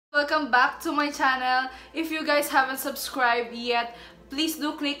Welcome back to my channel. If you guys haven't subscribed yet, please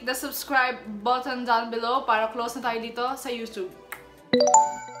do click the subscribe button down below para close na tayo dito sa YouTube.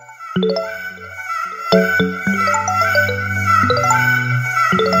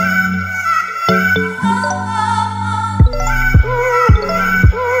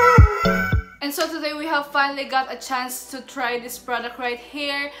 And so today we have finally got a chance to try this product right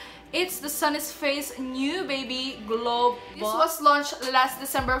here. It's the SunniesFace new baby GlowBoss. This was launched last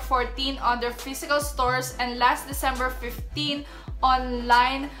December 14 on their physical stores and last December 15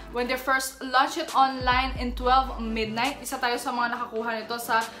 online when they first launched it online in 12 midnight. Isa tayo sa mga nakakuha nito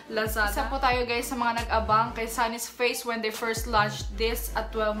sa Lazada. Isa po tayo guys sa mga nag-abang kay SunniesFace when they first launched this at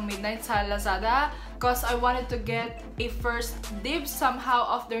 12 midnight sa Lazada because I wanted to get a first dibs somehow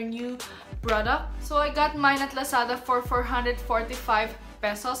of their new product. So I got mine at Lazada for 445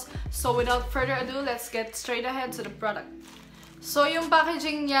 pesos. So without further ado, let's get straight ahead to the product. So yung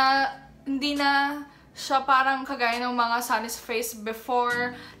packaging niya, hindi na siya parang kagaya ng mga SunniesFace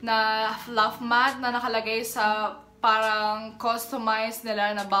before na fluff mat na nakalagay sa parang customized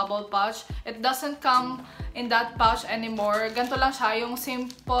nila na bubble pouch. It doesn't come in that pouch anymore. Ganito lang siya, yung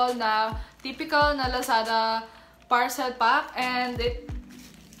simple na typical na Lazada parcel pack, and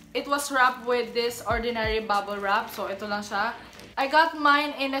it was wrapped with this ordinary bubble wrap. So ito lang siya. I got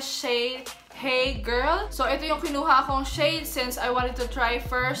mine in a shade Hey Girl. So ito yung kinuha akong shade since I wanted to try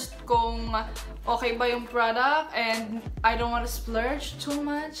first kung okay ba yung product and I don't want to splurge too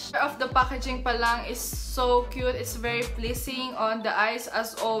much. Of the packaging pa lang is so cute. It's very pleasing on the eyes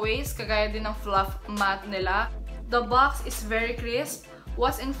as always. Kagaya din ng fluff mat nila. The box is very crisp.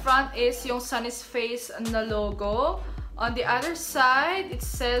 What's in front is yung SunniesFace na logo. On the other side, it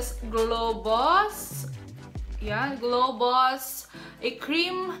says GlowBoss. Yeah, GlowBoss, a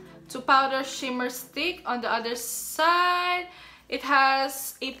cream to powder shimmer stick. On the other side, it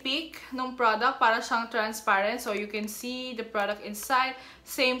has a peak ng product para siyang transparent, so you can see the product inside.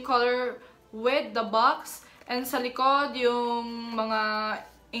 Same color with the box. And sa likod, yung mga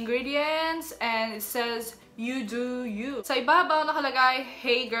ingredients, and it says, you do you. Sa ibabaw nakalagay,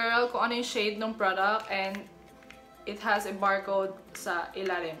 Hey Girl, kung ano yung shade ng product, and it has a barcode sa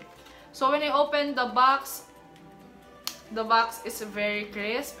ilalim. So when I open the box is very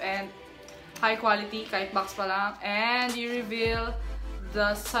crisp and high quality kahit box pa lang. And you reveal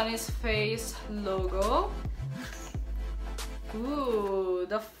the SunniesFace logo. Ooh,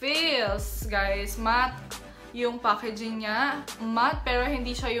 the feels, guys. Matte yung packaging niya. Matte, pero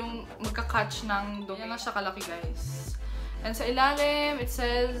hindi siya yung magka-catch ng dumi. Yan lang siya kalaki, guys. And sa ilalim, it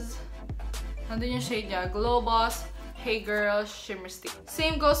says, nandun yung shade niya, GlowBoss Hey Girl Shimmer Stick.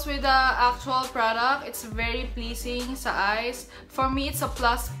 Same goes with the actual product. It's very pleasing sa eyes. For me, it's a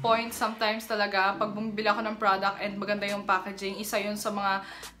plus point sometimes talaga pag bumibili ako ng product and maganda yung packaging. Isa yun sa mga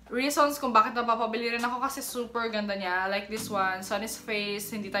reasons kung bakit napapabili rin ako kasi super ganda niya. Like this one,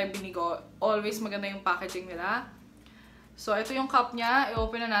 SunniesFace, hindi tayo binigo. Always maganda yung packaging nila. So, ito yung cup niya.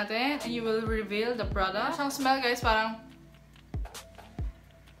 I-open na natin and you will reveal the product. Siyang smell, guys, parang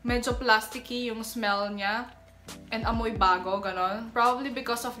medyo plasticky yung smell niya. And amoy bago, ganon. Probably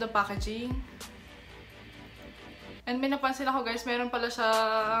because of the packaging. And may napansin ako, guys, meron pala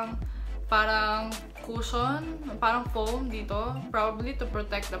siyang parang cushion, parang foam dito. Probably to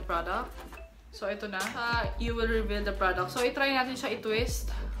protect the product. So, ito na. You will reveal the product. So, i-try natin siya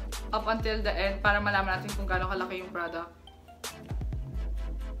i-twist up until the end para malaman natin kung gaano kalaki yung product.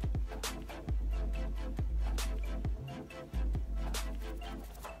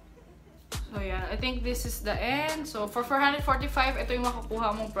 So, yeah. I think this is the end. So, for 445, ito yung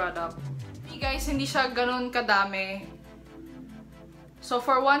makukuha mong product. Hey guys, hindi siya ganun kadami. So,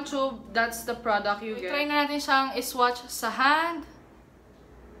 for one tube, that's the product you get. Try na natin siyang iswatch sa hand.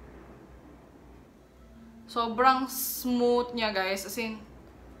 Sobrang smooth niya, guys. As in,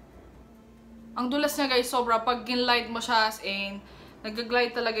 ang dulas niya, guys, sobra. Pag ginlide mo siya, as in,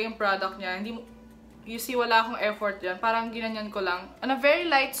 nag-glide talaga yung product niya. Hindi mo... You see, wala akong effort dyan. Parang ginanyan ko lang. On a very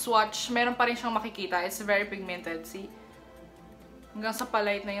light swatch, meron pa rin siyang makikita. It's very pigmented. See? Hanggang sa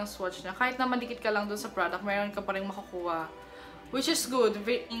palight na yung swatch niya. Kahit na mandikit ka lang dun sa product, meron ka pa rin makukuha. Which is good.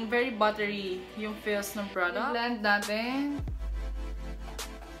 Very buttery yung feels ng product. Blend natin.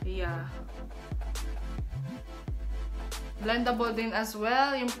 Yeah. Blendable din as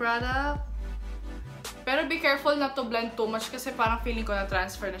well yung product. Pero be careful not to blend too much kasi parang feeling ko na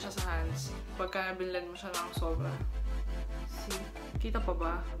transfer na siya sa hands. Pagka na-blend mo siya ng sobra. See? Kita pa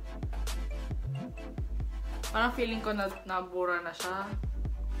ba? Parang feeling ko na nabura na siya.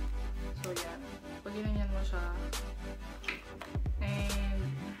 So, yan. Pag ginanyan mo siya. And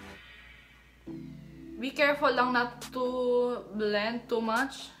be careful lang not to blend too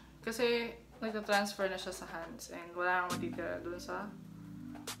much. Kasi nagta-transfer na siya sa hands and wala nang matitira dun sa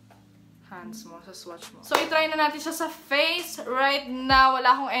hands mo, sa swatch mo. So, i-try na natin siya sa face. Right now,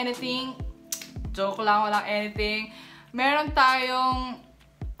 wala akong anything. Joke lang, walang anything. Meron tayong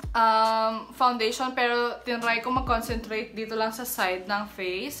foundation, pero tinry ko mag-concentrate dito lang sa side ng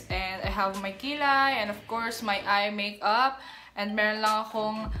face. And I have my kilay, and of course, my eye makeup. And meron lang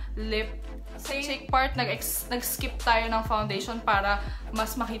akong lip. Sa cheek part, nag-skip tayo ng foundation para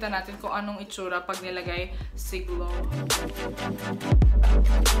mas makita natin kung anong itsura pag nilagay si Glow.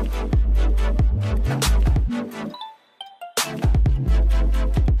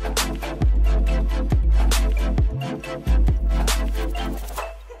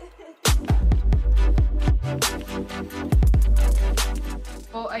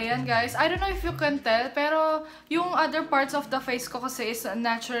 So, ayan guys. I don't know if you can tell, pero yung other parts of the face ko kasi is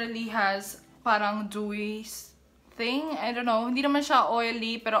naturally has parang dewy thing. I don't know. Hindi naman siya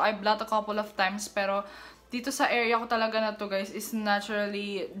oily, pero I blot a couple of times. Pero dito sa area ko talaga na to guys is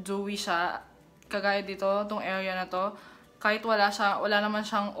naturally dewy siya. Kagaya dito, tong area na to. Kahit wala naman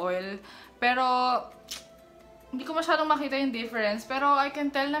siyang oil. Pero hindi ko masyadong makita yung difference. Pero I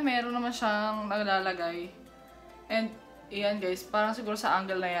can tell na meron naman siyang naglalagay. And ayan guys, parang siguro sa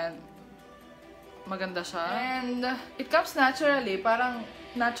angle na yan, maganda siya. And it comes naturally, parang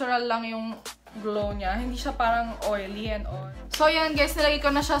natural lang yung glow niya. Hindi siya parang oily and all. So yan guys, nilagay ko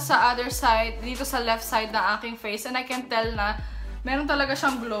na siya sa other side, dito sa left side na aking face. And I can tell na meron talaga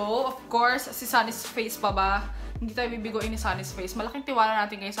siyang glow. Of course, si SunniesFace pa ba? Hindi tayo bibigoin ni SunniesFace. Malaking tiwala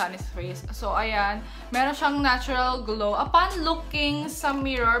natin kay SunniesFace. So ayan, meron siyang natural glow. Upon looking sa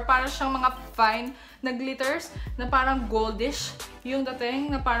mirror, parang siyang mga fine na glitters na parang goldish yung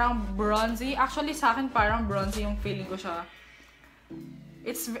dating, na parang bronzy. Actually, sa akin parang bronzy yung feeling ko siya.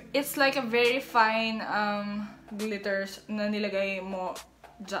 It's like a very fine glitters na nilagay mo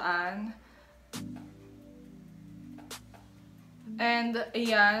dyan. And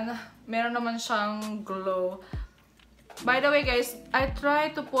ayan, meron naman siyang glow. By the way guys, I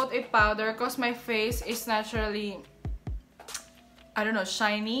try to put a powder because my face is naturally, I don't know,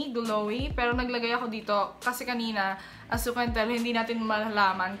 shiny, glowy. Pero naglagay ako dito kasi kanina, as you can tell, hindi natin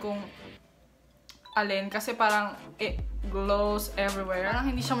malalaman kung alin. Kasi parang it glows everywhere. Parang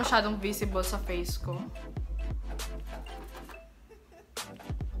hindi siya masyadong visible sa face ko.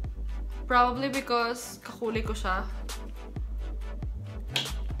 Probably because kakulay ko siya.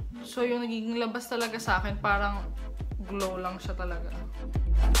 So yung nagiging labas talaga sa akin, parang glow lang siya talaga.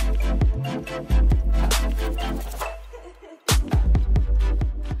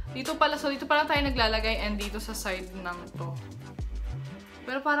 Dito pala, so dito pala tayo naglalagay and dito sa side ng to.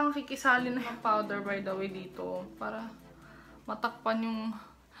 Pero parang kikisali na yung powder by the way dito para matakpan yung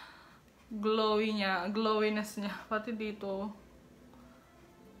glowiness niya. Pati dito.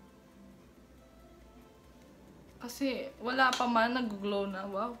 Kasi wala pa man, nag-glow na.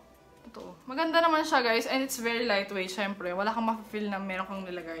 Wow. Ito. Maganda naman siya guys and it's very lightweight syempre. Wala kang ma-feel na meron kang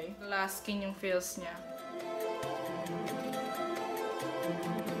nilagay. Last skin yung feels niya.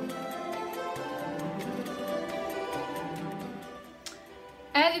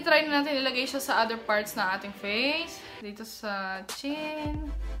 And itry na natin ilagay siya sa other parts ng ating face. Dito sa chin.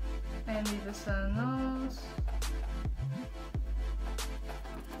 And dito sa nose.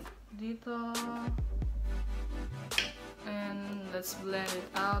 Dito. And let's blend it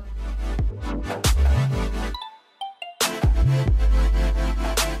out.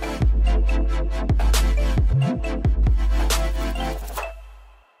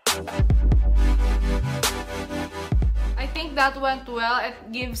 I think that went well. It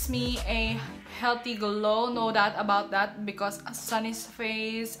gives me a healthy glow, no doubt about that, because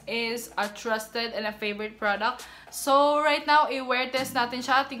SunniesFace is a trusted and a favorite product. So right now, i-wear test natin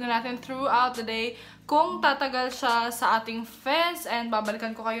siya. Tingnan natin throughout the day kung tatagal siya sa ating face and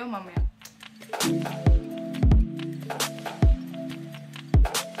babalikan ko kayo mamaya.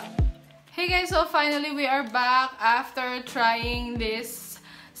 Hey guys, so finally we are back after trying this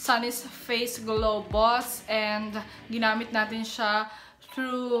SunniesFace GlowBoss and ginamit natin siya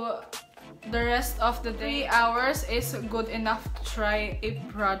through the rest of the day. 3 hours is good enough to try a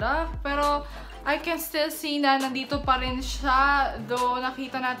product, pero I can still see na nandito pa rin siya, though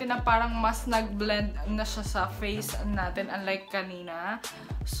nakita natin na parang mas nag-blend na siya sa face natin unlike kanina.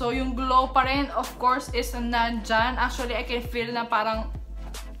 So yung glow pa rin of course is nandyan. Actually I can feel na parang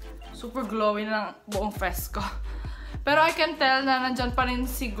super glowy na ng buong face ko. Pero I can tell na nandyan pa rin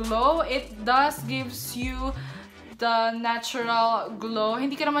si glow. It does gives you the natural glow.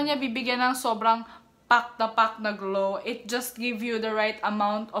 Hindi ka naman niya bibigyan ng sobrang pack na glow. It just gives you the right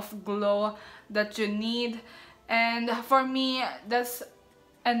amount of glow that you need. And for me, that's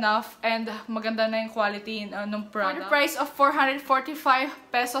enough and maganda na yung quality ng product. For the price of 445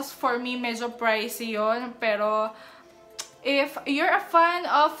 pesos, for me, medyo pricey yun. Pero, if you're a fan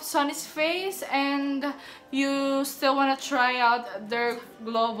of SunniesFace and you still wanna try out their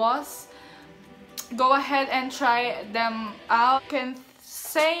GlowBoss, go ahead and try them out. Can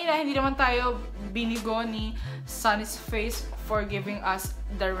say na hindi naman tayo binigo ni SunniesFace for giving us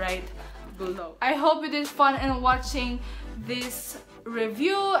the right glow. I hope you did fun in watching this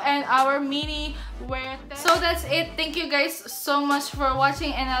review and our mini wear test. So that's it. Thank you guys so much for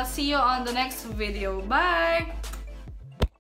watching, and I'll see you on the next video. Bye!